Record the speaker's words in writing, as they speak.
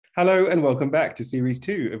Hello and welcome back to Series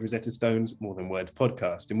 2 of Rosetta Stone's More Than Words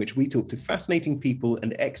podcast, in which we talk to fascinating people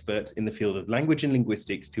and experts in the field of language and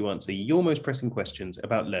linguistics to answer your most pressing questions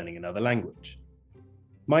about learning another language.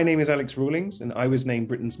 My name is Alex Rawlings, and I was named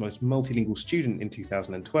Britain's most multilingual student in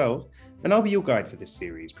 2012, and I'll be your guide for this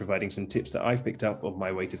series, providing some tips that I've picked up on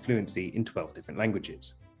my way to fluency in 12 different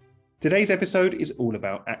languages. Today's episode is all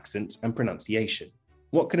about accents and pronunciation.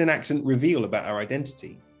 What can an accent reveal about our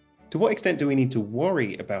identity? To what extent do we need to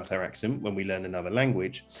worry about our accent when we learn another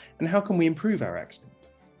language? And how can we improve our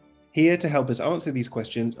accent? Here to help us answer these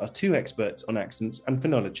questions are two experts on accents and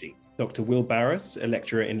phonology. Dr. Will Barras, a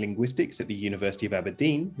lecturer in linguistics at the University of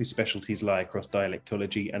Aberdeen, whose specialties lie across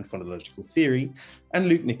dialectology and phonological theory, and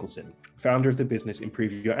Luke Nicholson, founder of the business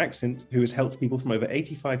Improve Your Accent, who has helped people from over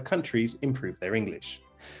 85 countries improve their English.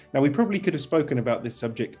 Now, we probably could have spoken about this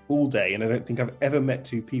subject all day, and I don't think I've ever met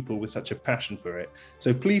two people with such a passion for it.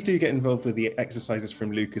 So please do get involved with the exercises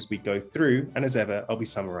from Luke as we go through, and as ever, I'll be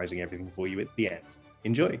summarising everything for you at the end.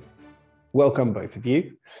 Enjoy. Welcome, both of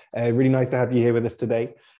you. Really nice to have you here with us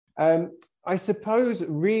today. I suppose,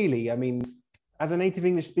 really, as a native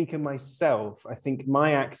English speaker myself, I think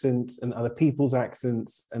my accent and other people's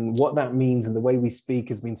accents and what that means and the way we speak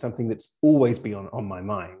has been something that's always been on my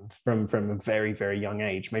mind from a very, very young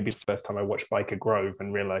age. Maybe the first time I watched Biker Grove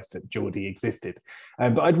and realised that Geordie existed.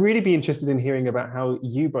 But I'd really be interested in hearing about how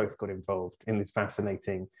you both got involved in this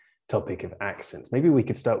fascinating topic of accents. Maybe we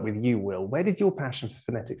could start with you, Will. Where did your passion for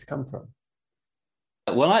phonetics come from?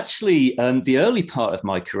 Well, actually, the early part of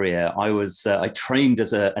my career, I trained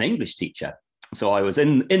as an English teacher. So I was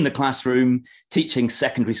in the classroom teaching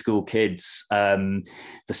secondary school kids the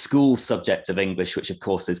school subject of English, which of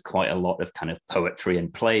course is quite a lot of kind of poetry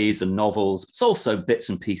and plays and novels. It's also bits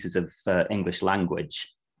and pieces of English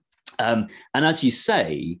language. And as you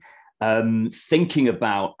say, thinking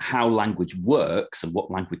about how language works and what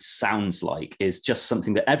language sounds like is just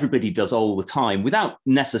something that everybody does all the time without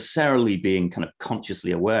necessarily being kind of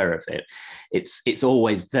consciously aware of it. It's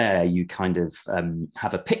always there. You kind of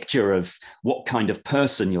have a picture of what kind of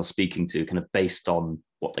person you're speaking to, kind of based on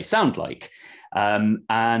what they sound like.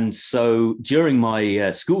 And so during my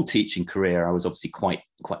school teaching career, I was obviously quite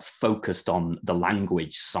focused on the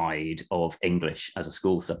language side of English as a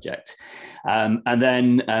school subject. And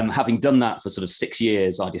then having done that for sort of 6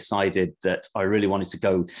 years, I decided that I really wanted to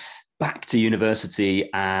go back to university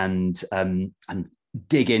and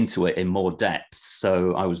dig into it in more depth.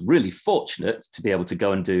 So I was really fortunate to be able to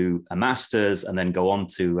go and do a master's and then go on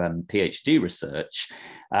to PhD research.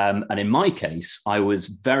 And in my case, I was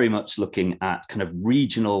very much looking at kind of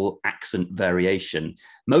regional accent variation,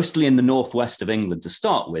 mostly in the northwest of England to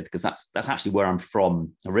start with, because that's actually where I'm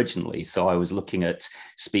from originally. So I was looking at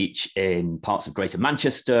speech in parts of Greater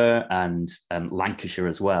Manchester and Lancashire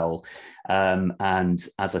as well. And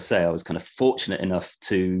as I say, I was kind of fortunate enough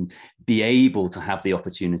to be able to have the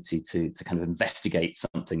opportunity to kind of investigate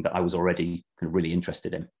something that I was already kind of really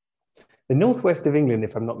interested in. The northwest of England,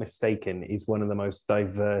 if I'm not mistaken, is one of the most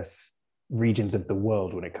diverse regions of the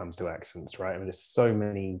world when it comes to accents, right? There's so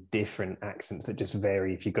many different accents that just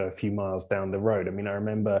vary if you go a few miles down the road. I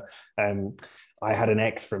rember I had an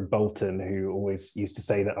ex from Bolton who always used to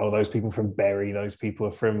say that, oh, those people from Bury, those people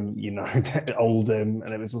are from, Oldham.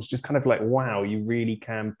 And it was just kind of like, wow, you really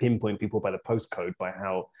can pinpoint people by the postcode, by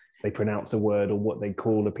how they pronounce a word or what they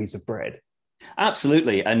call a piece of bread.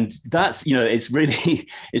 Absolutely, and that's it's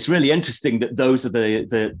really interesting that those are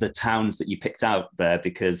the towns that you picked out there,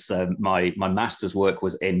 because my master's work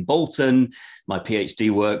was in Bolton, my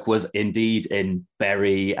PhD work was indeed in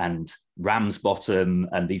Bury and Ramsbottom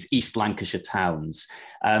and these East Lancashire towns,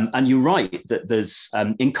 and you're right that there's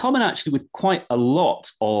in common actually with quite a lot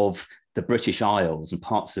of the British Isles and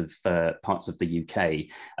parts of the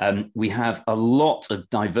UK. We have a lot of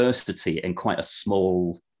diversity in quite a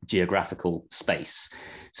small geographical space.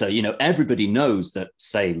 So, everybody knows that,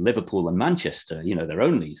 say, Liverpool and Manchester, they're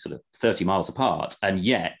only sort of 30 miles apart. And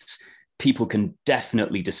yet people can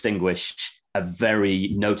definitely distinguish a very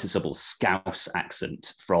noticeable Scouse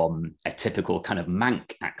accent from a typical kind of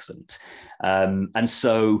Manc accent. And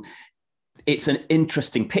so it's an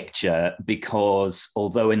interesting picture because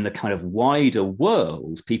although in the kind of wider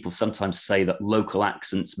world, people sometimes say that local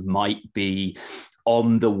accents might be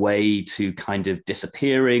on the way to kind of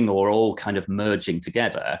disappearing or all kind of merging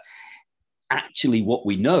together, actually what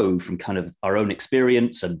we know from kind of our own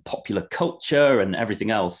experience and popular culture and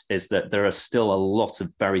everything else is that there are still a lot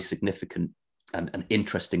of very significant and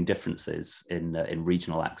interesting differences in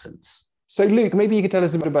regional accents. So, Luke, maybe you could tell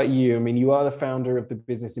us a bit about you. I mean, you are the founder of the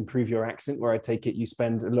business Improve Your Accent, where I take it you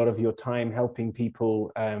spend a lot of your time helping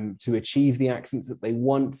people to achieve the accents that they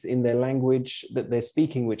want in their language that they're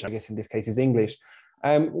speaking, which I guess in this case is English.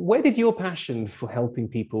 Where did your passion for helping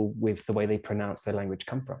people with the way they pronounce their language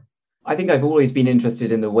come from? I think I've always been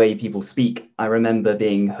interested in the way people speak. I remember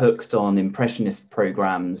being hooked on impressionist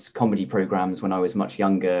programs, comedy programs when I was much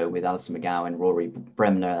younger with Alistair McGowan, Rory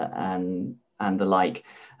Bremner and the like.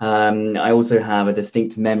 I also have a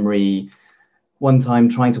distinct memory one time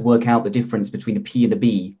trying to work out the difference between a P and a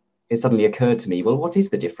B. It suddenly occurred to me, well, what is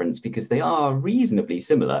the difference? Because they are reasonably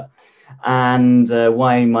similar. And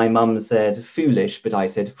why my mum said foolish, but I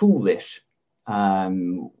said foolish.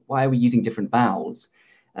 Why are we using different vowels?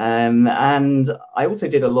 And I also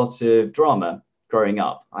did a lot of drama growing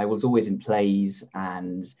up. I was always in plays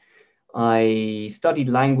and I studied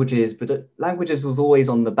languages, but languages was always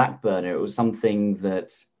on the back burner. It was something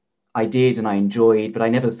that I did and I enjoyed, but I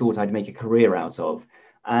never thought I'd make a career out of.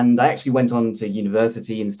 And I actually went on to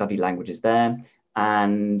university and studied languages there.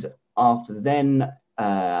 And after then,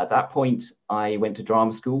 at that point, I went to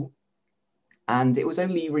drama school. And it was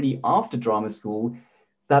only really after drama school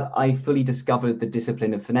that I fully discovered the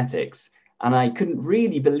discipline of phonetics. And I couldn't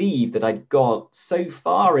really believe that I'd got so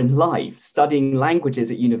far in life studying languages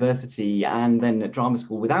at university and then at drama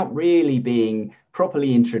school without really being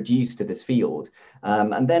properly introduced to this field.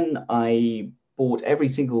 And then I bought every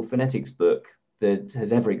single phonetics book that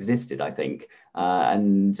has ever existed, I think,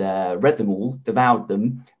 and read them all, devoured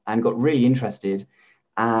them, and got really interested.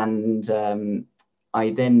 And I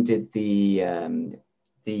then did the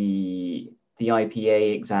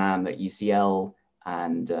IPA exam at UCL,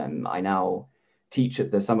 and I now teach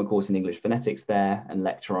at the summer course in English phonetics there and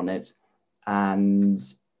lecture on it. And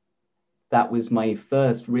that was my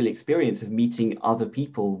first real experience of meeting other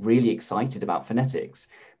people really excited about phonetics,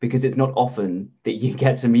 because it's not often that you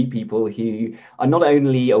get to meet people who are not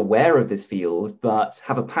only aware of this field, but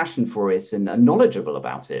have a passion for it and are knowledgeable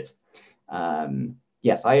about it.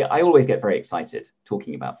 Yes, I always get very excited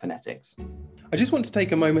talking about phonetics. I just want to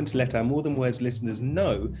take a moment to let our More Than Words listeners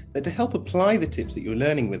know that to help apply the tips that you're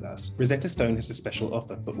learning with us, Rosetta Stone has a special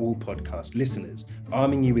offer for all podcast listeners,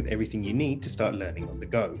 arming you with everything you need to start learning on the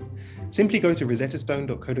go. Simply go to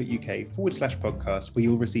rosettastone.co.uk/podcast, where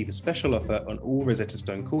you'll receive a special offer on all Rosetta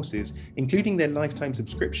Stone courses, including their lifetime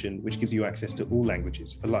subscription, which gives you access to all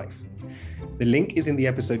languages for life. The link is in the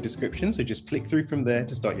episode description, so just click through from there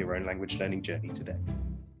to start your own language learning journey today.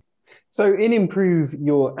 So in Improve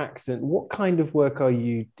Your Accent, what kind of work are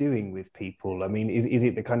you doing with people? I mean, is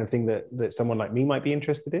it the kind of thing that someone like me might be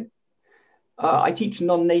interested in? I teach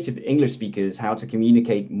non-native English speakers how to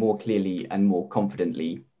communicate more clearly and more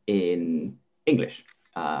confidently in English.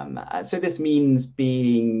 So this means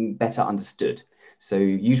being better understood. So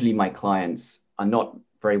usually my clients are not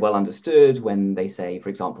very well understood when they say, for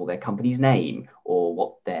example, their company's name or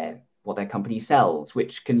what their company sells,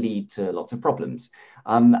 which can lead to lots of problems.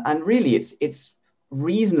 And really, it's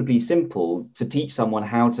reasonably simple to teach someone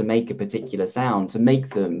how to make a particular sound to make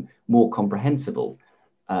them more comprehensible.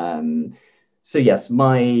 So yes,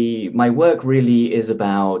 my work really is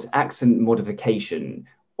about accent modification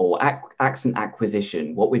or accent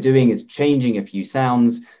acquisition. What we're doing is changing a few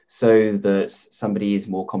sounds so that somebody is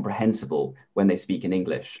more comprehensible when they speak in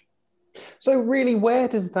English. So really, where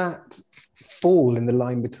does that fall in the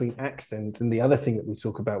line between accent and the other thing that we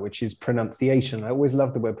talk about, which is pronunciation? I always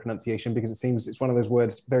love the word pronunciation because it seems it's one of those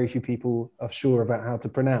words very few people are sure about how to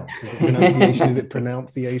pronounce. Is it pronunciation? Is it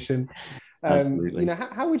pronunciation? Absolutely.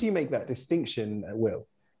 How would you make that distinction, Will?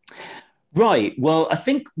 Right. Well, I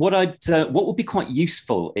think what would be quite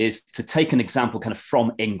useful is to take an example kind of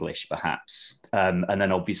from English, perhaps, and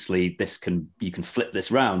then obviously you can flip this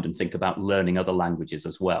round and think about learning other languages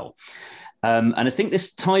as well. And I think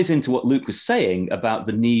this ties into what Luke was saying about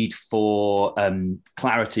the need for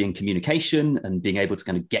clarity and communication and being able to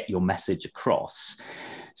kind of get your message across.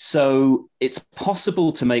 So it's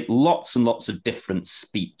possible to make lots and lots of different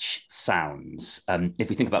speech sounds. If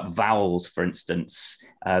we think about vowels, for instance,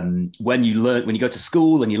 when you go to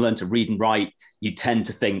school and you learn to read and write, you tend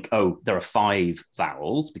to think, oh, there are 5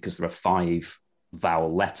 vowels because there are 5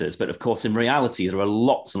 vowel letters. But of course, in reality, there are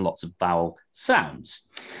lots and lots of vowel sounds.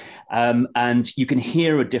 And you can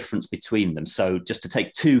hear a difference between them. So just to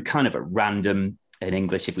take 2 kind of at random in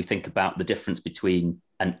English, if we think about the difference between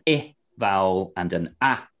an I vowel and an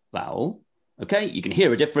A vowel, okay, you can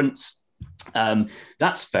hear a difference.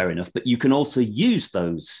 That's fair enough, but you can also use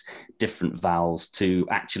those different vowels to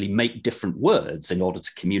actually make different words in order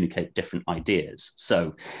to communicate different ideas.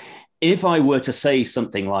 So if I were to say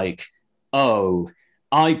something like, oh,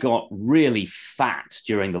 I got really fat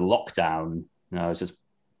during the lockdown. I was just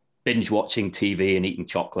binge watching TV and eating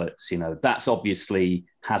chocolates. That's obviously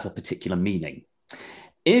has a particular meaning.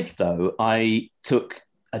 If, though, I took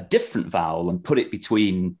a different vowel and put it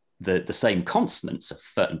between the same consonants of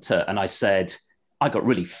f and t, and I said, I got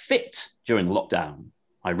really fit during the lockdown.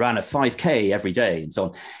 I ran a 5K every day and so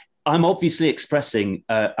on. I'm obviously expressing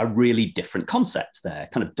a really different concept there,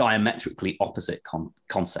 kind of diametrically opposite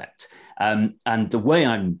concept. And the way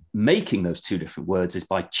I'm making those two different words is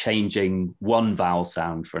by changing one vowel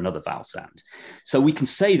sound for another vowel sound. So we can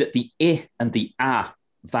say that the I and the A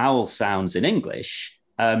vowel sounds in English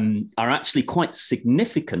are actually quite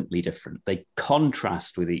significantly different. They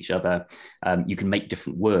contrast with each other. You can make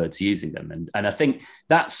different words using them. And I think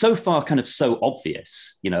that's so far kind of so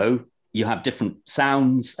obvious, you have different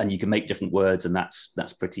sounds and you can make different words, and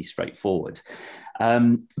that's pretty straightforward.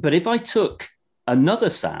 But if I took another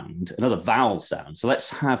vowel sound, so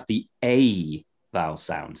let's have the A vowel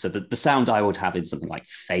sound. So the sound I would have is something like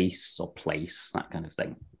face or place, that kind of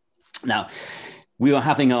thing. Now, we were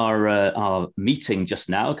having our meeting just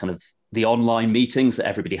now, kind of the online meetings that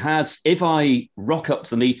everybody has. If I rock up to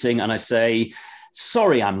the meeting and I say,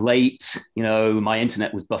 sorry, I'm late, my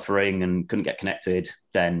internet was buffering and couldn't get connected,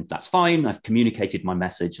 then that's fine. I've communicated my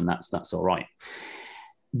message and that's all right.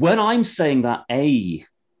 When I'm saying that A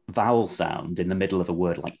vowel sound in the middle of a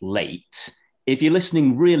word like late, if you're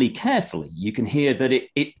listening really carefully, you can hear that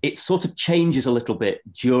it sort of changes a little bit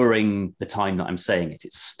during the time that I'm saying it.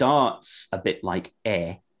 It starts a bit like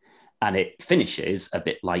and it finishes a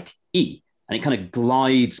bit like and it kind of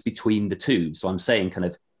glides between the two. So I'm saying kind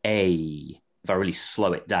of a. If I really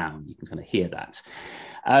slow it down, you can kind of hear that.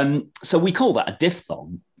 So we call that a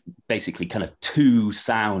diphthong, basically kind of two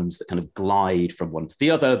sounds that kind of glide from one to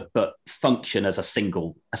the other, but function as a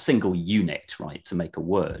single unit, right, to make a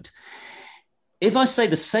word. If I say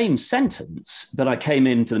the same sentence, but I came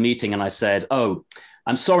into the meeting and I said, oh,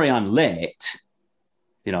 I'm sorry I'm late,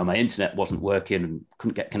 my internet wasn't working and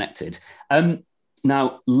couldn't get connected.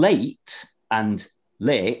 Now, late and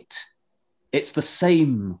late, it's the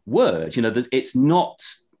same word. It's not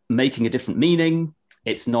making a different meaning.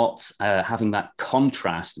 It's not having that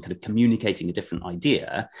contrast and kind of communicating a different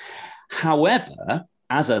idea. However,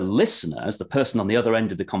 as a listener, as the person on the other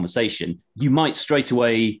end of the conversation, you might straight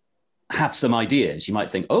away have some ideas. You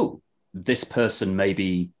might think, oh, this person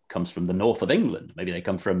maybe comes from the north of England. Maybe they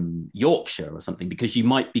come from Yorkshire or something, because you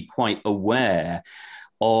might be quite aware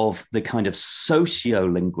of the kind of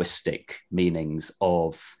socio-linguistic meanings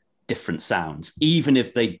of different sounds, even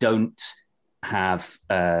if they don't have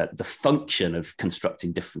the function of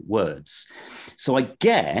constructing different words. So I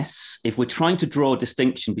guess if we're trying to draw a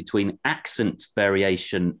distinction between accent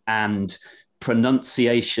variation and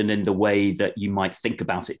pronunciation in the way that you might think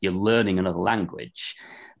about it if you're learning another language,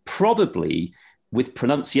 probably with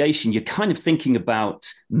pronunciation, you're kind of thinking about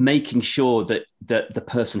making sure that the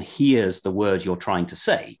person hears the word you're trying to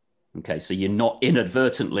say. Okay, so you're not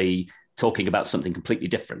inadvertently talking about something completely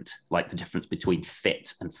different, like the difference between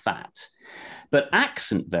fit and fat. But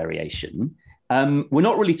accent variation, we're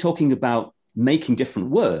not really talking about making different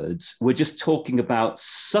words. We're just talking about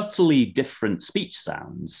subtly different speech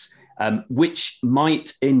sounds, which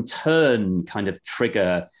might in turn kind of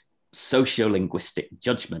trigger sociolinguistic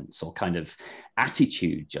judgments or kind of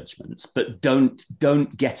attitude judgments, but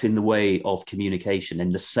don't get in the way of communication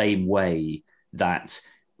in the same way that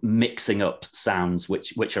mixing up sounds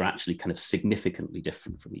which are actually kind of significantly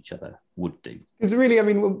different from each other would do. Because really, I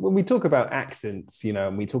mean, when we talk about accents,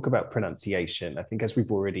 and we talk about pronunciation, I think as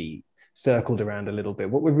we've already circled around a little bit,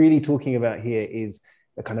 what we're really talking about here is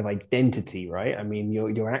a kind of identity, right? I mean,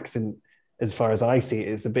 your accent, as far as I see it,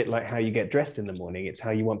 is a bit like how you get dressed in the morning. It's how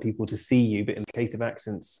you want people to see you, but in the case of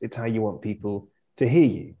accents, it's how you want people to hear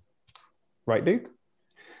you. Right, Luke?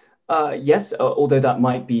 Yes, although that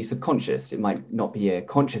might be subconscious. It might not be a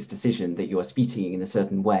conscious decision that you're speaking in a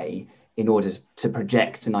certain way in order to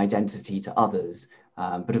project an identity to others.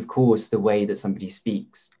 But of course, the way that somebody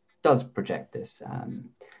speaks does project this.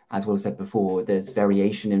 As Will said before, there's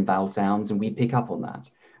variation in vowel sounds and we pick up on that.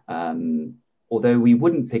 Although we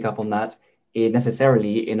wouldn't pick up on that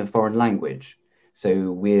necessarily in a foreign language.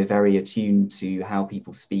 So we're very attuned to how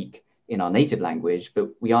people speak in our native language, but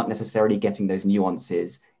we aren't necessarily getting those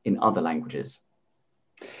nuances in other languages.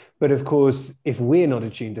 But of course, if we're not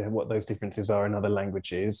attuned to what those differences are in other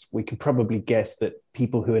languages, we can probably guess that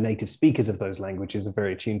people who are native speakers of those languages are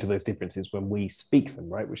very attuned to those differences when we speak them,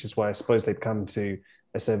 right? Which is why I suppose they'd come to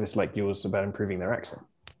a service like yours about improving their accent.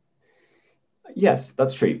 Yes,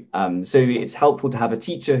 that's true. So it's helpful to have a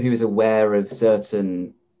teacher who is aware of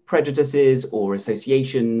certain prejudices or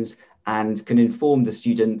associations and can inform the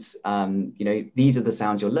students, these are the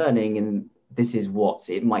sounds you're learning and this is what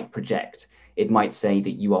it might project. It might say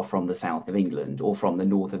that you are from the south of England or from the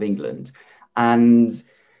north of England. And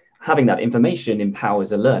having that information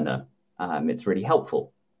empowers a learner. It's really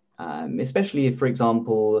helpful, especially if, for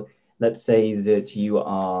example, let's say that you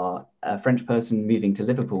are a French person moving to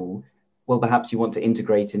Liverpool. Well, perhaps you want to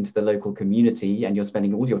integrate into the local community and you're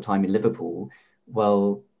spending all your time in Liverpool.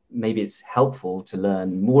 Well, maybe it's helpful to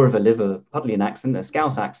learn more of a Liverpudlian accent, a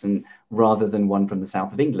Scouse accent, rather than one from the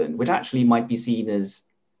south of England, which actually might be seen as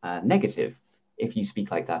negative if you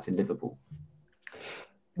speak like that in Liverpool.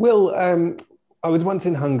 Well, I was once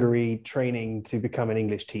in Hungary training to become an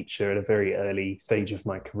English teacher at a very early stage of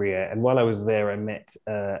my career. And while I was there, I met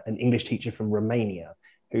an English teacher from Romania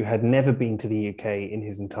who had never been to the UK in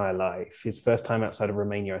his entire life. His first time outside of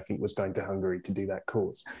Romania, I think, was going to Hungary to do that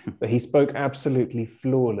course. But he spoke absolutely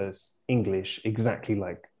flawless English, exactly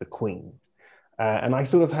like the Queen. And I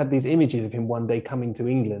sort of had these images of him one day coming to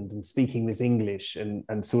England and speaking this English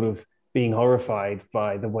and sort of being horrified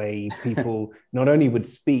by the way people not only would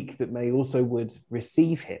speak, but may also would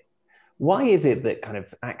receive him. Why is it that kind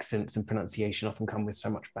of accents and pronunciation often come with so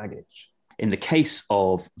much baggage? In the case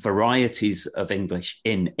of varieties of English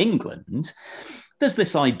in England, there's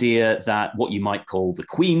this idea that what you might call the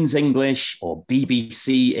Queen's English or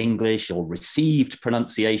BBC English or received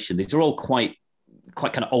pronunciation, these are all quite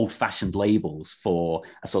kind of old-fashioned labels for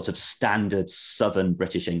a sort of standard Southern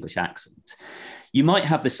British English accent. You might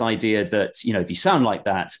have this idea that, if you sound like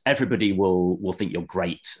that, everybody will think you're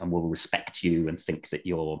great and will respect you and think that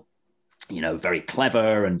you're, very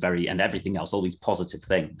clever and everything else, all these positive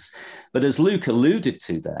things. But as Luke alluded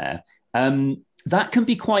to there, that can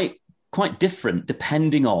be quite different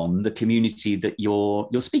depending on the community that you're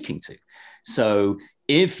speaking to. So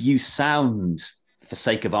if you sound, for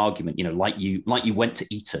sake of argument, like you went to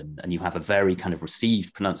Eton and you have a very kind of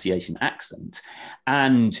received pronunciation accent,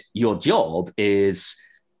 and your job is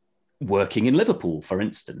working in Liverpool, for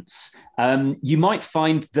instance, you might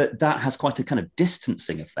find that has quite a kind of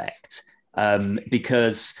distancing effect,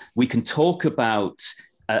 because we can talk about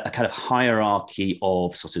a kind of hierarchy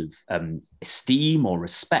of sort of esteem or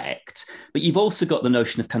respect, but you've also got the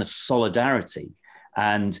notion of kind of solidarity.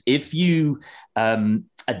 And if you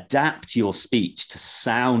adapt your speech to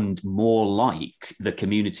sound more like the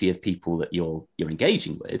community of people that you're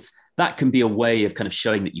engaging with, that can be a way of kind of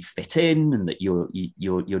showing that you fit in and that you're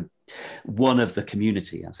one of the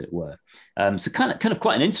community, as it were. So kind of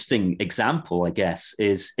quite an interesting example, I guess,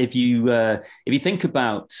 is if you think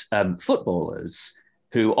about footballers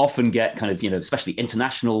who often get kind of, especially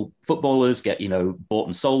international footballers get, bought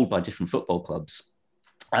and sold by different football clubs.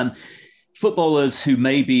 Footballers who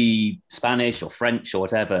may be Spanish or French or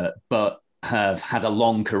whatever, but have had a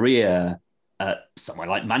long career at somewhere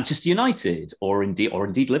like Manchester United or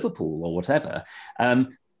indeed Liverpool or whatever,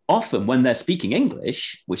 often when they're speaking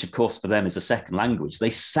English, which of course for them is a second language, they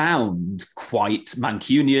sound quite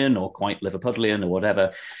Mancunian or quite Liverpudlian or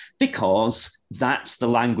whatever, because that's the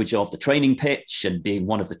language of the training pitch and being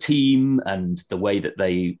one of the team and the way that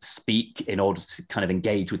they speak in order to kind of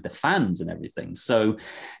engage with the fans and everything. So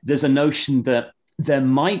there's a notion that there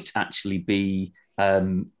might actually be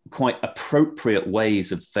quite appropriate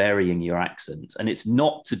ways of varying your accent. And it's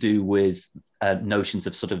not to do with notions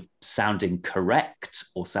of sort of sounding correct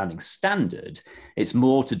or sounding standard. It's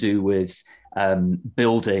more to do with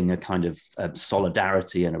building a kind of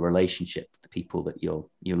solidarity and a relationship with the people that you're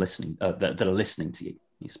listening, that are listening to you,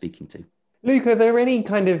 you're speaking to. Luke, are there any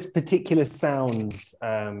kind of particular sounds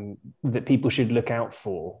that people should look out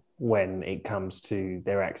for when it comes to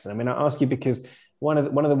their accent? I mean, I ask you because one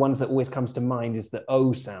of the ones that always comes to mind is the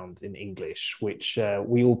O sound in English, which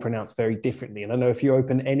we all pronounce very differently. And I know if you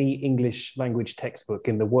open any English language textbook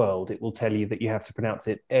in the world, it will tell you that you have to pronounce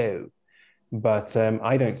it O. But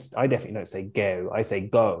I definitely don't say go. I say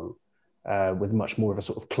go with much more of a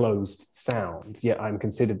sort of closed sound. Yet I'm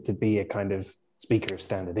considered to be a kind of speaker of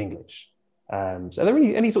standard English. So are there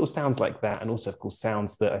any sort of sounds like that? And also, of course,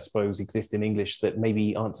 sounds that I suppose exist in English that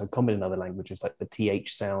maybe aren't so common in other languages, like the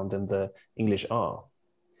TH sound and the English R?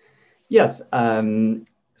 Yes.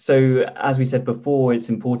 So as we said before, it's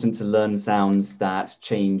important to learn sounds that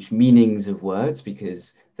change meanings of words,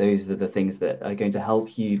 because those are the things that are going to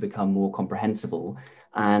help you become more comprehensible.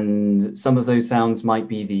 And some of those sounds might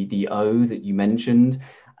be the O that you mentioned.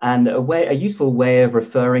 And a useful way of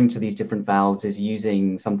referring to these different vowels is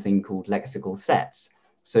using something called lexical sets.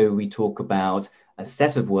 So we talk about a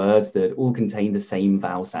set of words that all contain the same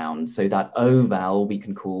vowel sound. So that O vowel we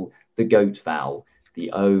can call the goat vowel.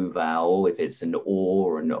 the O vowel. If it's an O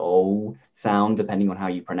or an O sound, depending on how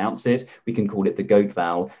you pronounce it, we can call it the goat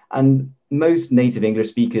vowel. And most native English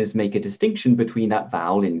speakers make a distinction between that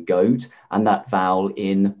vowel in goat and that vowel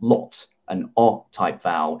in lot, an O type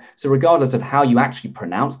vowel. So regardless of how you actually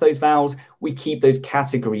pronounce those vowels, we keep those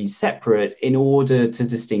categories separate in order to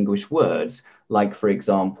distinguish words. Like, for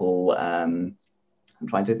example, I'm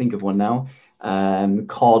trying to think of one now,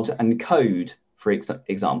 cod and code, for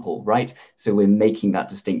example, right? So we're making that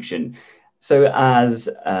distinction. So as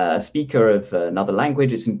a speaker of another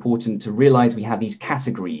language, it's important to realize we have these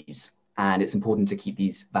categories, and it's important to keep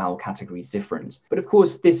these vowel categories different. But of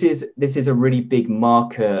course, this is a really big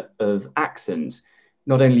marker of accent,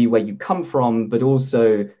 not only where you come from, but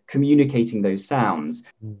also communicating those sounds.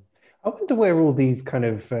 I wonder where all these kind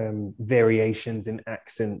of variations in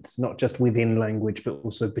accents, not just within language, but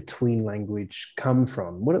also between language, come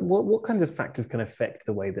from. What kinds of factors can affect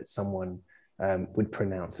the way that someone would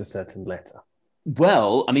pronounce a certain letter?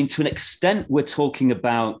 Well, I mean, to an extent, we're talking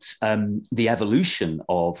about the evolution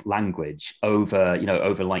of language over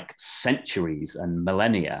like centuries and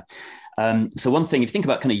millennia. So one thing, if you think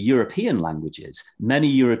about kind of European languages, many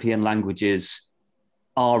European languages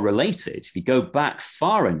are related. If you go back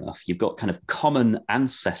far enough, you've got kind of common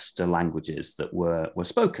ancestor languages that were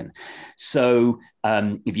spoken. So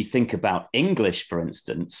if you think about English, for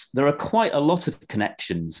instance, there are quite a lot of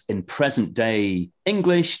connections in present day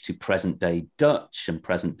English to present day Dutch and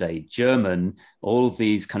present day German, all of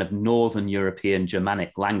these kind of Northern European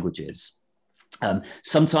Germanic languages.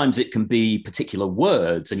 Sometimes it can be particular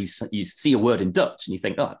words, and you see a word in Dutch and you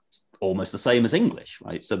think, oh, it's almost the same as English,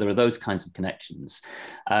 right? So there are those kinds of connections.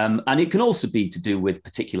 And it can also be to do with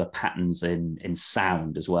particular patterns in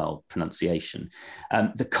sound as well, pronunciation.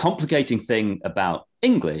 The complicating thing about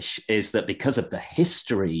English is that because of the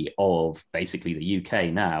history of basically the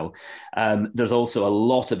UK now, there's also a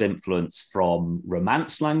lot of influence from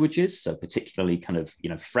Romance languages, so particularly kind of,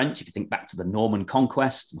 French, if you think back to the Norman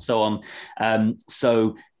conquest and so on.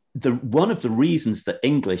 So one of the reasons that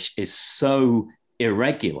English is so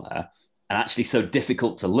irregular and actually so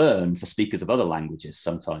difficult to learn for speakers of other languages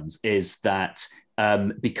sometimes is that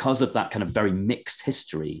because of that kind of very mixed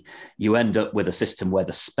history, you end up with a system where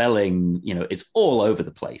the spelling, is all over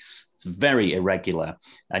the place. It's very irregular,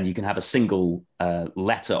 and you can have a single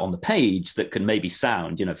letter on the page that can maybe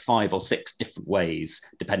sound, 5 or 6 different ways,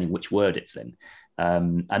 depending which word it's in.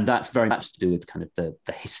 And that's very much to do with kind of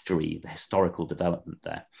the history, the historical development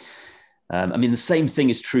there. I mean, the same thing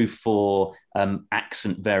is true for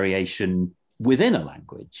accent variation within a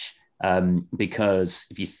language, because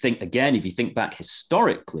if you think back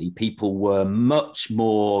historically, people were much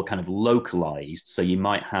more kind of localized. So you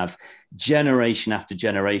might have generation after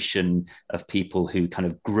generation of people who kind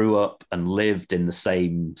of grew up and lived in the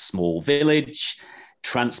same small village.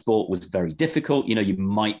 Transport was very difficult. You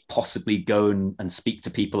might possibly go and speak to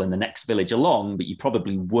people in the next village along, but you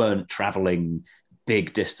probably weren't traveling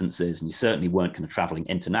big distances, and you certainly weren't kind of traveling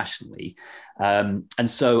internationally. And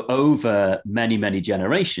so over many, many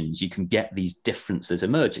generations, you can get these differences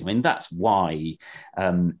emerging. I mean, that's why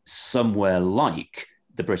somewhere like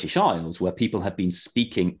the British Isles, where people have been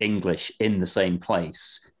speaking English in the same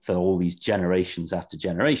place for all these generations after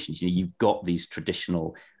generations, you've got these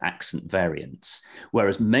traditional accent variants.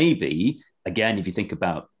 Whereas maybe, again, if you think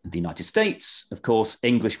about the United States, of course,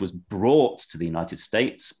 English was brought to the United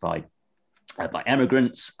States by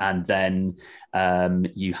immigrants, and then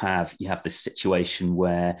you have this situation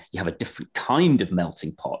where you have a different kind of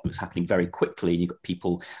melting pot that's happening very quickly, and you've got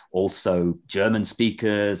people also German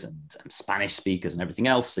speakers and Spanish speakers and everything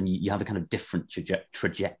else, and you have a kind of different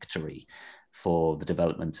trajectory for the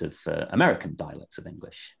development of American dialects of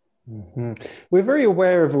English. Mm-hmm. We're very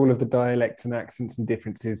aware of all of the dialects and accents and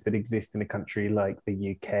differences that exist in a country like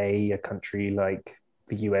the UK, a country like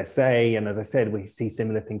the USA, and as I said, we see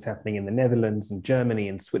similar things happening in the Netherlands and Germany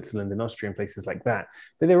and Switzerland and Austria and places like that.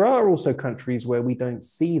 But there are also countries where we don't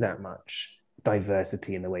see that much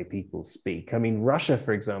diversity in the way people speak. I mean, Russia,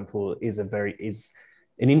 for example, is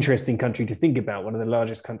an interesting country to think about, one of the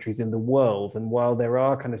largest countries in the world. And while there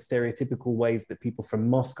are kind of stereotypical ways that people from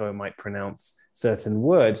Moscow might pronounce certain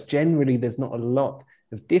words, generally there's not a lot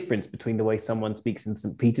of difference between the way someone speaks in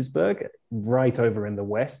St. Petersburg, right over in the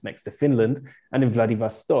west next to Finland, and in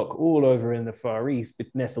Vladivostok, all over in the Far East,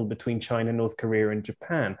 nestled between China, North Korea, and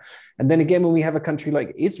Japan. And then again, when we have a country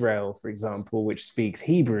like Israel, for example, which speaks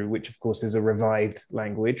Hebrew, which of course is a revived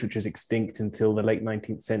language, which is extinct until the late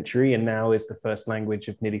 19th century, and now is the first language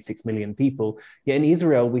of nearly 6 million people. Yet in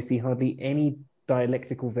Israel, we see hardly any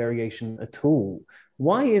dialectical variation at all.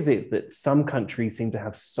 Why is it that some countries seem to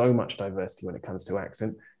have so much diversity when it comes to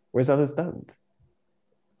accent, whereas others don't?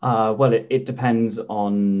 Well, it depends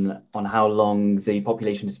on how long the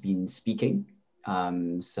population has been speaking.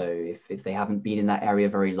 So if they haven't been in that area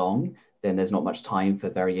very long, then there's not much time for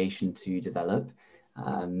variation to develop.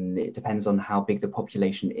 It depends on how big the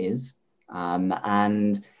population is.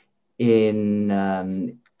 And if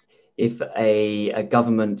a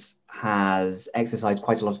government has exercised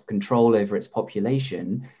quite a lot of control over its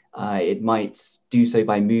population, it might do so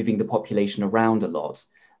by moving the population around a lot.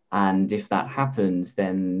 And if that happens,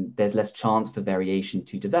 then there's less chance for variation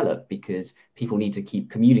to develop because people need to keep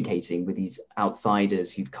communicating with these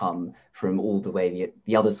outsiders who've come from all the way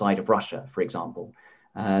the other side of Russia, for example.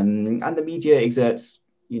 And the media exerts,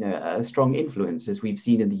 a strong influence, as we've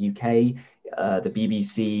seen in the UK. The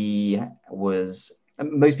BBC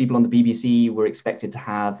most people on the BBC were expected to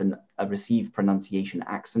have a received pronunciation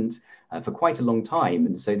accent for quite a long time.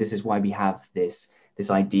 And so this is why we have this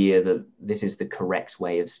idea that this is the correct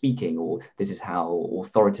way of speaking, or this is how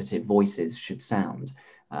authoritative voices should sound.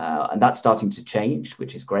 And that's starting to change,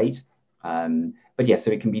 which is great. But yeah, so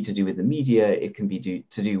it can be to do with the media, it can be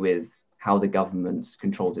to do with how the government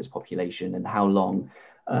controls its population and how long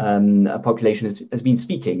a population has been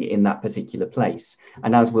speaking in that particular place.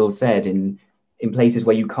 And as Will said, in places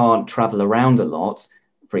where you can't travel around a lot,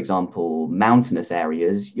 for example, mountainous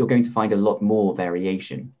areas, you're going to find a lot more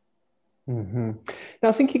variation. Mm-hmm.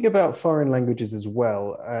 Now, thinking about foreign languages as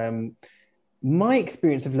well, my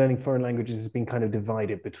experience of learning foreign languages has been kind of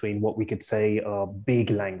divided between what we could say are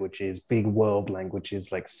big languages, big world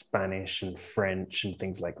languages like Spanish and French and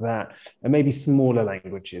things like that, and maybe smaller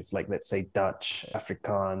languages like, let's say, Dutch,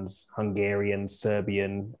 Afrikaans, Hungarian,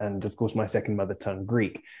 Serbian, and of course, my second mother tongue,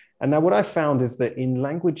 Greek. And now what I found is that in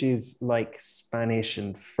languages like Spanish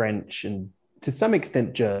and French and to some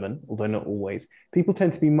extent German, although not always, people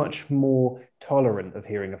tend to be much more tolerant of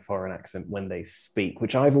hearing a foreign accent when they speak,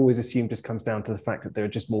 which I've always assumed just comes down to the fact that there are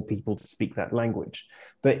just more people that speak that language.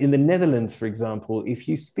 But in the Netherlands, for example, if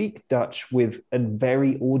you speak Dutch with a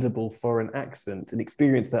very audible foreign accent, an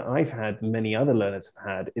experience that I've had, many other learners have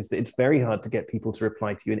had, is that it's very hard to get people to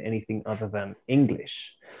reply to you in anything other than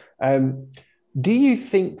English. Do you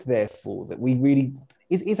think, therefore, that we really...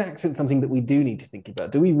 Is accent something that we do need to think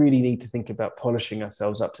about? Do we really need to think about polishing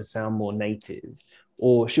ourselves up to sound more native?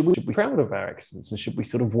 Or should we be proud of our accents and should we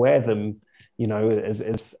sort of wear them,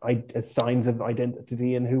 as signs of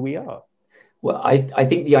identity and who we are? Well, I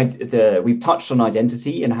think we've touched on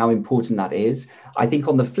identity and how important that is. I think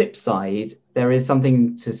on the flip side, there is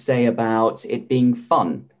something to say about it being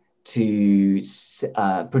fun to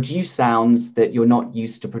produce sounds that you're not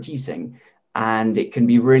used to producing. And it can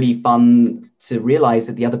be really fun to realize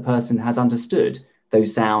that the other person has understood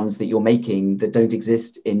those sounds that you're making that don't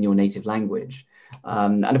exist in your native language.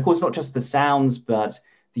 And of course, not just the sounds, but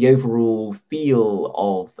the overall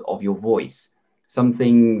feel of your voice.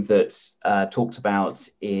 Something that's talked about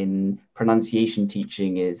in pronunciation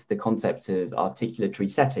teaching is the concept of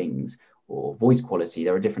articulatory settings or voice quality.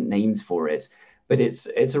 There are different names for it, but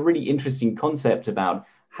it's a really interesting concept about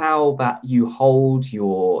how you hold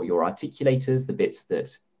your articulators, the bits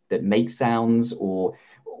that make sounds, or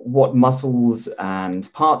what muscles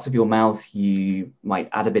and parts of your mouth you might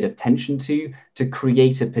add a bit of tension to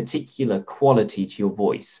create a particular quality to your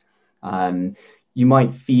voice. You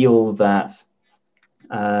might feel that,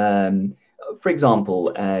 for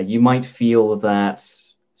example, you might feel that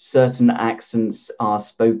certain accents are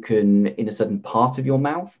spoken in a certain part of your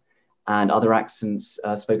mouth, and other accents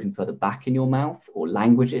are spoken further back in your mouth, or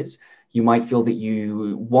languages. You might feel that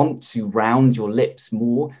you want to round your lips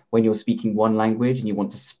more when you're speaking one language, and you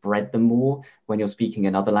want to spread them more when you're speaking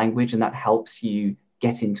another language, and that helps you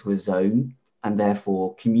get into a zone and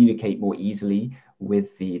therefore communicate more easily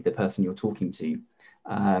with the person you're talking to.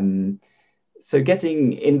 So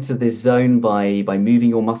getting into this zone by moving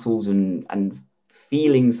your muscles and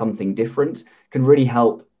feeling something different can really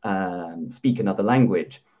help speak another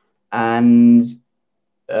language. And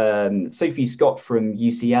Sophie Scott from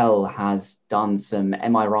UCL has done some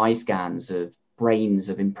MRI scans of brains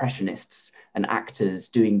of impressionists and actors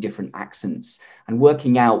doing different accents and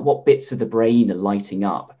working out what bits of the brain are lighting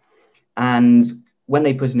up. And when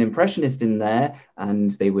they put an impressionist in there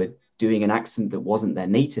and they were doing an accent that wasn't their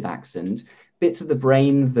native accent, bits of the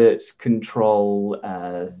brain that control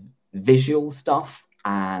visual stuff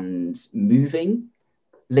and moving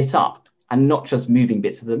lit up, and not just moving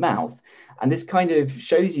bits of the mouth. And this kind of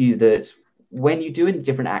shows you that when you do a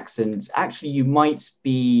different accent, actually you might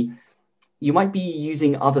be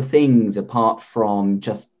using other things apart from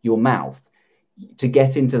just your mouth. To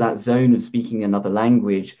get into that zone of speaking another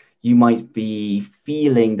language, you might be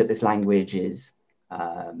feeling that this language is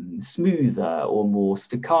smoother or more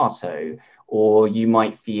staccato, or you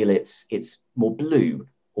might feel it's more blue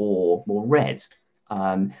or more red.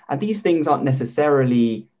 And these things aren't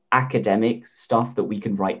necessarily academic stuff that we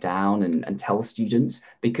can write down and tell students,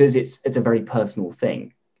 because it's a very personal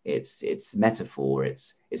thing. It's metaphor.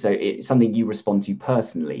 It's something you respond to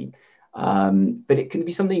personally. But it can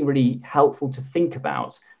be something really helpful to think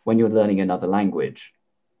about when you're learning another language.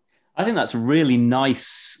 I think that's a really nice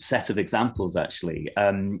set of examples, actually.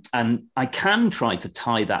 And I can try to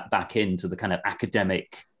tie that back into the kind of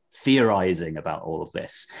academic theorizing about all of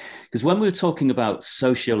this. Because when we were talking about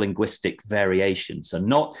sociolinguistic variation, so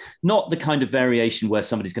not the kind of variation where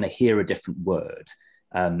somebody's going to hear a different word,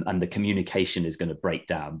 and the communication is going to break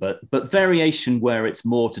down, but variation where it's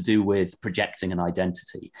more to do with projecting an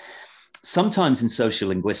identity. Sometimes in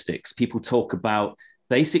sociolinguistics, people talk about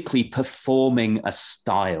basically performing a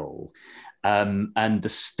style. And the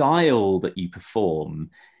style that you perform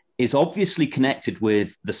is obviously connected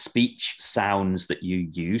with the speech sounds that you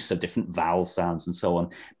use, so different vowel sounds and so on.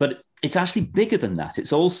 But it's actually bigger than that.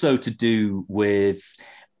 It's also to do with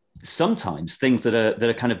sometimes things that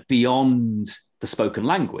are kind of beyond the spoken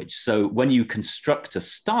language. So when you construct a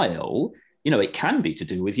style, it can be to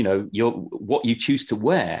do with, what you choose to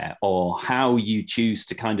wear, or how you choose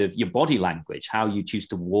to kind of your body language, how you choose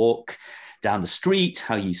to walk down the street,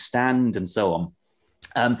 how you stand, and so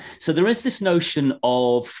on. So there is this notion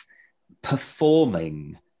of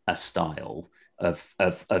performing a style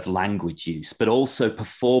of language use, but also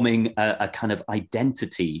performing a kind of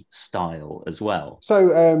identity style as well.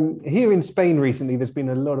 So here in Spain recently, there's been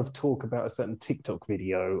a lot of talk about a certain TikTok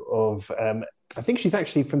video of, I think she's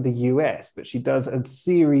actually from the US, but she does a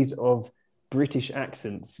series of British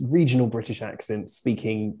accents, regional British accents,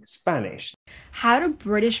 speaking Spanish. How do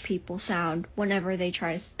British people sound whenever they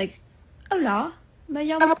try to, like, hola, me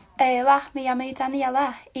llamo... Hola, me llamo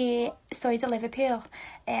Daniela y soy de Liverpool.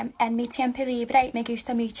 En mi tiempo libre me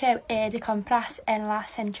gusta mucho ir de compras en la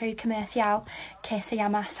centro comercial que se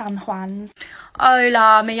llama San Juan's.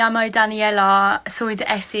 Hola, me llamo Daniela, soy de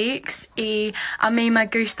Essex y a mí me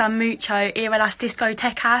gusta mucho ir a las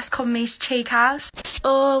discotecas con mis chicas.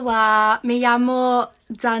 Hola, me llamo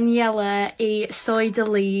Daniela y soy de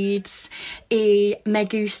Leeds y me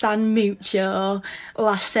gustan mucho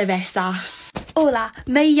las cervezas. Hola,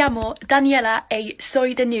 me llamo Daniela y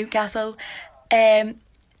soy de Newcastle.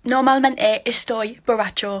 Normalmente estoy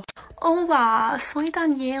borracho. Hola, soy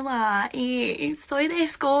Daniela y soy de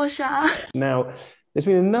Scotia. Now, there's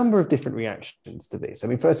been a number of different reactions to this. I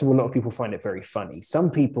mean, first of all, a lot of people find it very funny. Some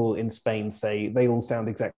people in Spain say they all sound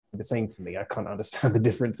exactly the same to me. I can't understand the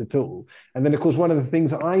difference at all. And then, of course, one of the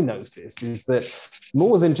things that I noticed is that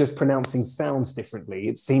more than just pronouncing sounds differently,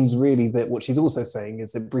 it seems really that what she's also saying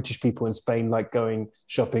is that British people in Spain like going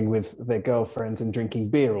shopping with their girlfriends and drinking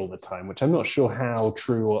beer all the time, which I'm not sure how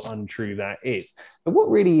true or untrue that is. But what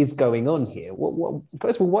really is going on here?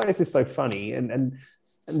 First of all, why is this so funny? And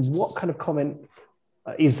what kind of comment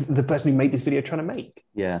is the person who made this video trying to make?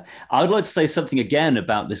 Yeah, I would like to say something again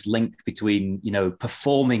about this link between,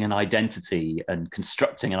 performing an identity and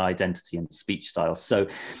constructing an identity and speech styles. So,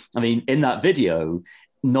 I mean, in that video,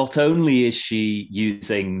 not only is she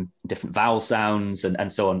using different vowel sounds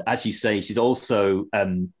and so on, as you say, she's also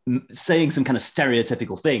saying some kind of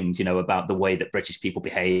stereotypical things, about the way that British people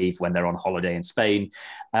behave when they're on holiday in Spain.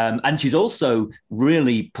 And she's also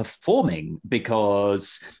really performing,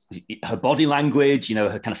 because her body language,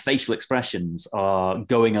 her kind of facial expressions are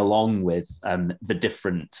going along with the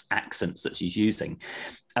different accents that she's using.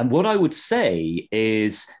 And what I would say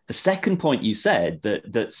is the second point you said,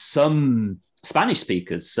 that some Spanish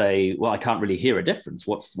speakers say, well, I can't really hear a difference.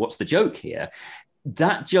 What's the joke here?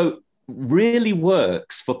 That joke really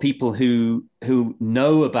works for people who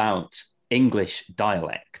know about English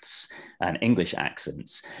dialects and English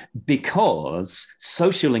accents, because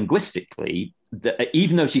sociolinguistically,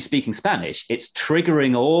 even though she's speaking Spanish, it's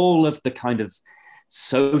triggering all of the kind of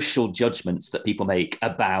social judgments that people make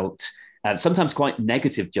about, sometimes quite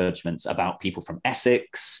negative judgments about people from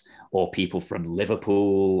Essex, or people from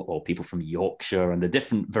Liverpool, or people from Yorkshire, and the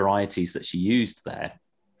different varieties that she used there.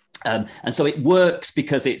 And so it works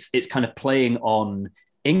because it's kind of playing on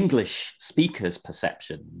English speakers'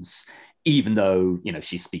 perceptions, even though,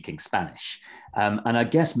 she's speaking Spanish. And I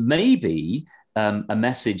guess maybe a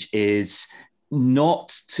message is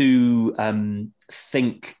not to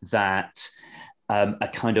think that a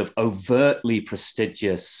kind of overtly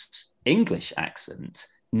prestigious English accent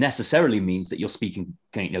necessarily means that you're speaking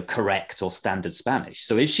correct or standard Spanish.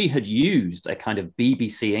 So if she had used a kind of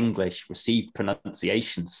BBC English received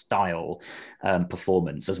pronunciation style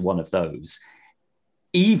performance as one of those,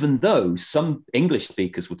 even though some English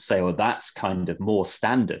speakers would say, oh, that's kind of more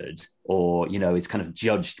standard, or, you know, it's kind of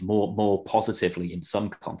judged more positively in some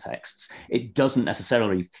contexts, it doesn't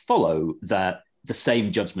necessarily follow that the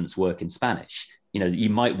same judgments work in Spanish. You know, you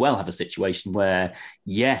might well have a situation where,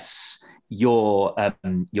 yes, your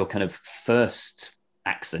kind of first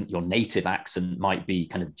accent, your native accent might be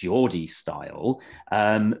kind of Geordie style,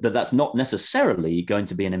 that's not necessarily going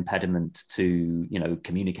to be an impediment to, you know,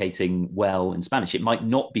 communicating well in Spanish. It might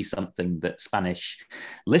not be something that Spanish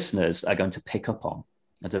listeners are going to pick up on.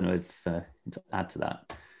 I don't know if to add to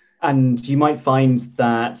that. And you might find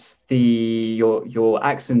that your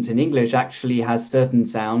accent in English actually has certain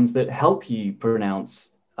sounds that help you pronounce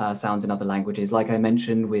sounds in other languages. Like I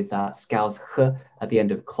mentioned with that scouse ch at the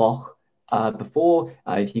end of cloch before,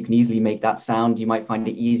 if you can easily make that sound, you might find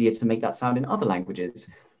it easier to make that sound in other languages.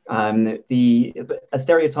 A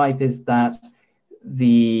stereotype is that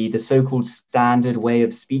the so-called standard way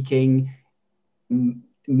of speaking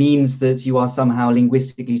means that you are somehow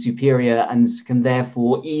linguistically superior and can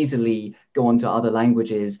therefore easily go on to other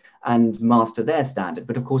languages and master their standard.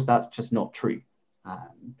 But of course, that's just not true.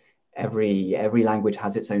 Every language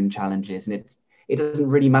has its own challenges, and it doesn't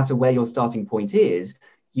really matter where your starting point is.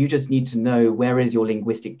 You just need to know where is your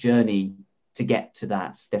linguistic journey to get to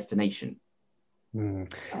that destination.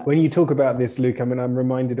 When you talk about this, Luke, I mean, I'm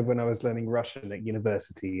reminded of when I was learning Russian at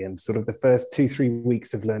university, and sort of the first 2-3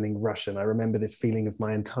 weeks of learning Russian, I remember this feeling of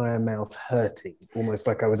my entire mouth hurting, almost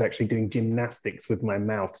like I was actually doing gymnastics with my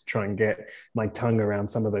mouth to try and get my tongue around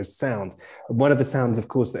some of those sounds. And one of the sounds, of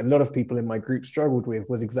course, that a lot of people in my group struggled with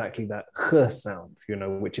was exactly that ch sound, you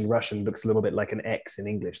know, which in Russian looks a little bit like an X in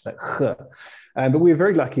English, that ch. But we were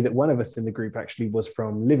very lucky that one of us in the group actually was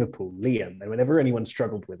from Liverpool, Liam. And whenever anyone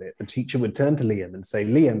struggled with it, the teacher would turn to Liam and say,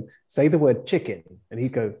 Liam, say the word chicken. And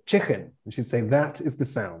he'd go, chicken. And she'd say, that is the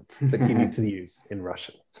sound that you need to use in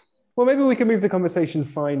Russian. Well, maybe we can move the conversation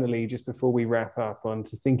finally, just before we wrap up, on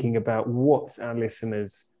to thinking about what our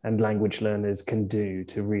listeners and language learners can do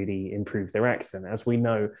to really improve their accent. As we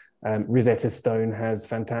know, Rosetta Stone has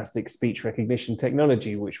fantastic speech recognition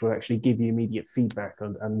technology, which will actually give you immediate feedback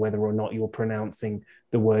on whether or not you're pronouncing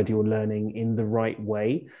the word you're learning in the right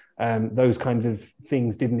way. Those kinds of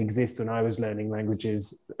things didn't exist when I was learning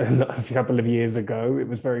languages a couple of years ago. It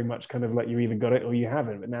was very much kind of like you either got it or you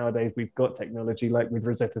haven't. But nowadays we've got technology like with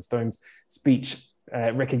Rosetta Stone's speech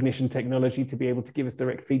recognition technology to be able to give us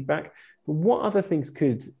direct feedback. But what other things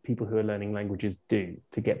could people who are learning languages do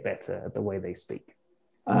to get better at the way they speak?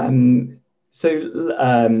 I think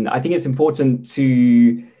it's important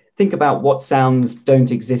to think about what sounds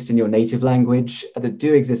don't exist in your native language that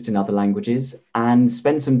do exist in other languages, and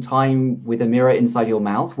spend some time with a mirror inside your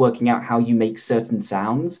mouth, working out how you make certain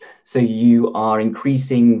sounds. So you are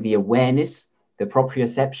increasing the awareness, the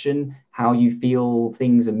proprioception, how you feel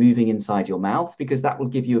things are moving inside your mouth, because that will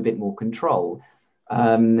give you a bit more control.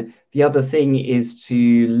 The other thing is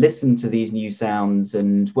to listen to these new sounds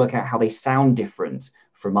and work out how they sound different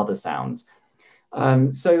from other sounds.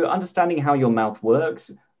 So understanding how your mouth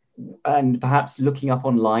works, and perhaps looking up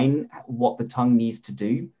online what the tongue needs to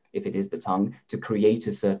do, if it is the tongue, to create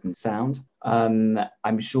a certain sound.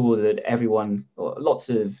 I'm sure that everyone, or lots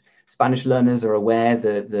of Spanish learners, are aware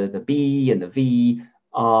that the B and the V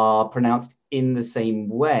are pronounced in the same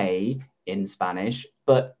way in Spanish,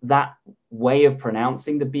 but that way of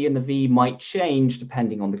pronouncing the B and the V might change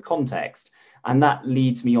depending on the context. And that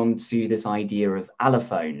leads me on to this idea of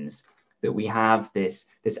allophones, that we have this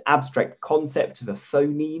abstract concept of a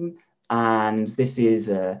phoneme, and this is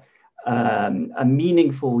a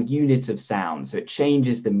meaningful unit of sound, so it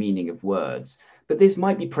changes the meaning of words. But this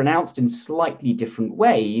might be pronounced in slightly different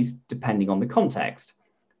ways depending on the context.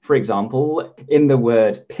 For example, in the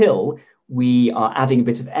word pill, we are adding a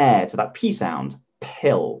bit of air to that P sound,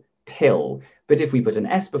 pill, pill. But if we put an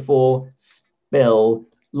S before, spill,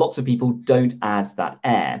 lots of people don't add that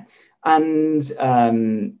air. And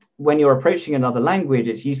when you're approaching another language,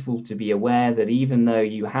 it's useful to be aware that even though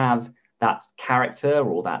you have that character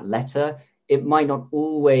or that letter, it might not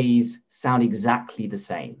always sound exactly the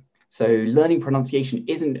same. So learning pronunciation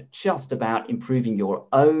isn't just about improving your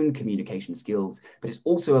own communication skills, but it's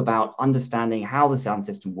also about understanding how the sound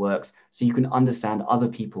system works so you can understand other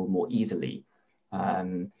people more easily.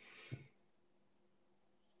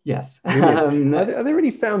 Yes. Are there any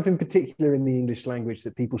sounds in particular in the English language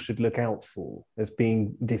that people should look out for as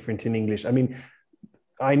being different in English? I mean,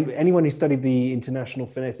 anyone who studied the International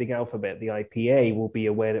Phonetic Alphabet, the IPA, will be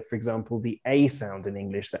aware that, for example, the A sound in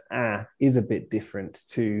English, the A, is a bit different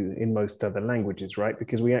to in most other languages, right?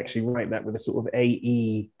 Because we actually write that with a sort of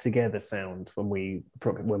AE together sound when we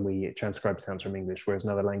transcribe sounds from English, whereas in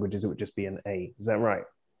other languages it would just be an A. Is that right?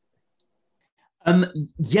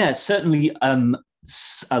 Yeah, certainly.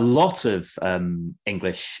 A lot of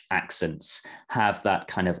English accents have that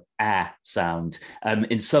kind of ah sound.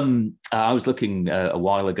 In some, I was looking a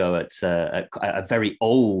while ago at a very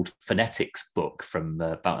old phonetics book from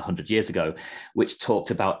about 100 years ago, which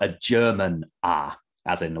talked about a German ah,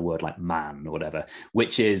 as in the word like man or whatever,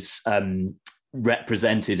 which is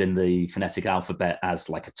represented in the phonetic alphabet as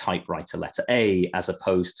like a typewriter letter A, as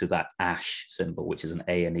opposed to that ash symbol, which is an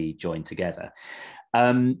A and E joined together.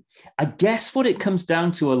 I guess what it comes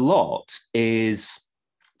down to a lot is,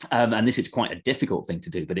 and this is quite a difficult thing to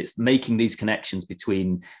do, but it's making these connections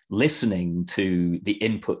between listening to the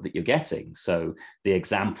input that you're getting, so the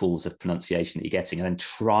examples of pronunciation that you're getting, and then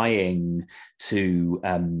trying to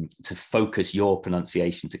focus your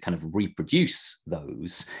pronunciation to kind of reproduce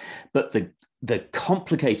those. But the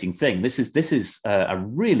complicating thing, this is a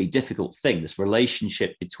really difficult thing, this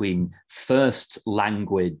relationship between first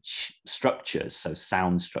language structures, so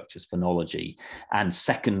sound structures, phonology, and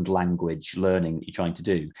second language learning that you're trying to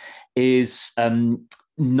do, is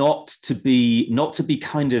not to be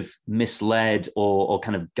kind of misled or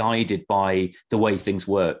kind of guided by the way things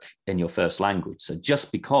work in your first language. So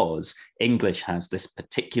just because English has this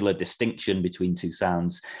particular distinction between two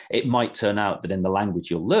sounds, it might turn out that in the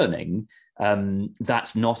language you're learning,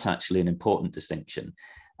 that's not actually an important distinction.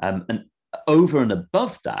 And over and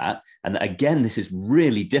above that, and again, this is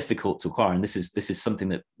really difficult to acquire, and this is something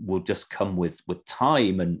that will just come with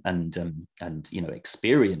time and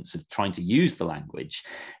experience of trying to use the language,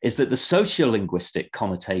 is that the sociolinguistic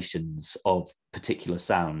connotations of particular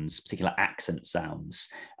sounds, particular accent sounds,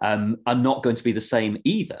 are not going to be the same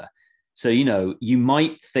either. So, you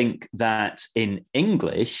might think that in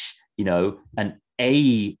English, an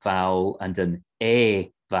A vowel and an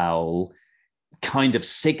E vowel kind of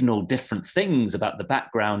signal different things about the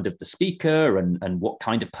background of the speaker and what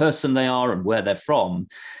kind of person they are and where they're from.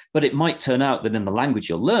 But it might turn out that in the language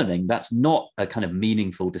you're learning, that's not a kind of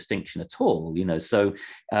meaningful distinction at all. So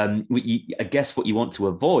I guess what you want to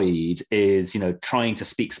avoid is, trying to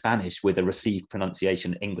speak Spanish with a received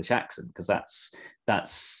pronunciation English accent, because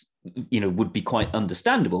that's would be quite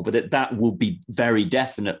understandable, but that will be very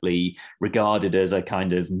definitely regarded as a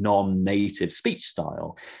kind of non-native speech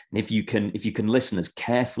style. And if you can listen as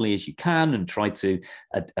carefully as you can and try to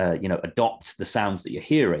adopt the sounds that you're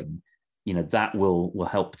hearing, that will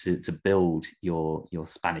help to build your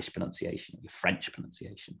Spanish pronunciation, your French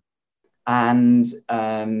pronunciation. And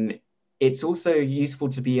it's also useful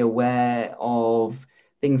to be aware of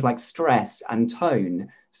things like stress and tone.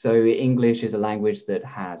 So English is a language that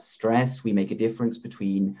has stress. We make a difference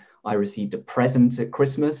between I received a present at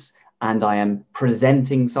Christmas and I am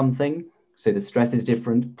presenting something. So the stress is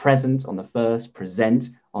different. Present on the first,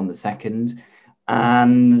 present on the second.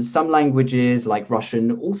 And some languages like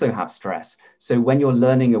Russian also have stress. So when you're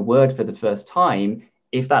learning a word for the first time,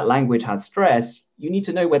 if that language has stress, you need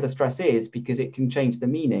to know where the stress is, because it can change the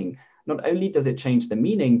meaning. Not only does it change the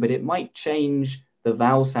meaning, but it might change the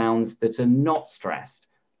vowel sounds that are not stressed.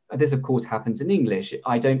 This, of course, happens in English.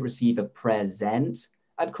 I don't receive a present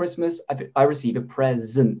at Christmas. I receive a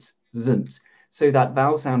present. So that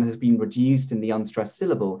vowel sound has been reduced in the unstressed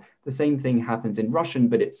syllable. The same thing happens in Russian,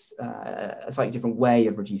 but it's a slightly different way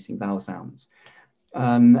of reducing vowel sounds.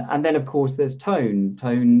 And then, of course, there's tone.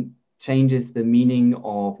 Tone changes the meaning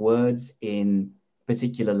of words in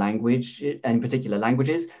particular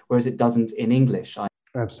languages, whereas it doesn't in English.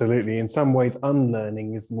 Absolutely. In some ways,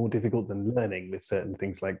 unlearning is more difficult than learning with certain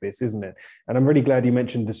things like this, isn't it? And I'm really glad you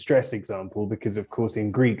mentioned the stress example, because, of course,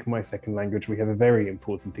 in Greek, my second language, we have a very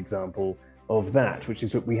important example of that, which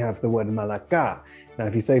is that we have the word malaka. Now,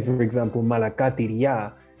 if you say, for example,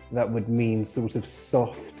 malakatiria, that would mean sort of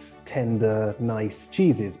soft, tender, nice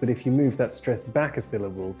cheeses. But if you move that stress back a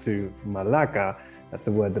syllable to malaka, that's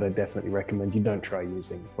a word that I definitely recommend you don't try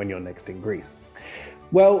using when you're next in Greece.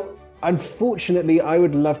 Well, unfortunately, I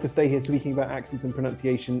would love to stay here speaking about accents and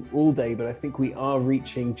pronunciation all day, but I think we are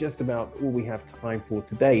reaching just about all we have time for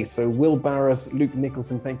today. So Will Barras, Luke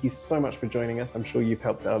Nicholson, thank you so much for joining us. I'm sure you've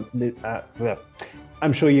helped out.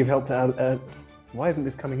 Why isn't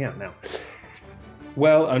this coming out now?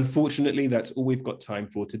 Well, unfortunately, that's all we've got time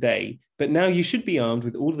for today. But now you should be armed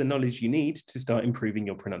with all the knowledge you need to start improving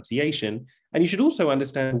your pronunciation. And you should also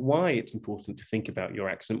understand why it's important to think about your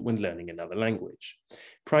accent when learning another language.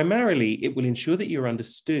 Primarily, it will ensure that you're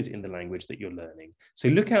understood in the language that you're learning. So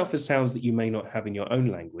look out for sounds that you may not have in your own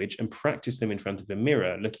language and practice them in front of a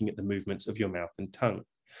mirror, looking at the movements of your mouth and tongue.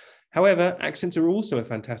 However, accents are also a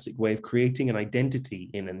fantastic way of creating an identity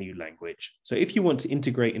in a new language. So if you want to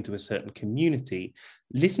integrate into a certain community,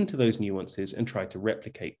 listen to those nuances and try to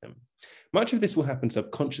replicate them. Much of this will happen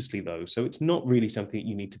subconsciously though, so it's not really something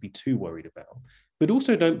you need to be too worried about. But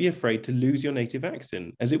also don't be afraid to lose your native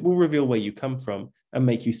accent, as it will reveal where you come from and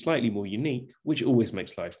make you slightly more unique, which always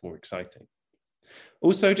makes life more exciting.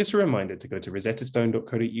 Also, just a reminder to go to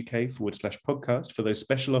rosettastone.co.uk/podcast for those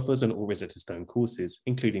special offers on all Rosetta Stone courses,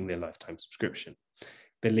 including their lifetime subscription.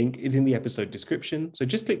 The link is in the episode description, so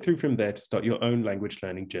just click through from there to start your own language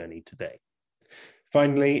learning journey today.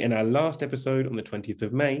 Finally, in our last episode on the 20th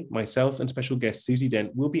of May, myself and special guest Susie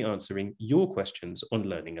Dent will be answering your questions on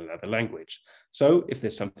learning another language. So if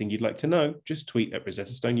there's something you'd like to know, just tweet at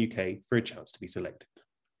Rosetta Stone UK for a chance to be selected.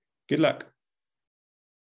 Good luck.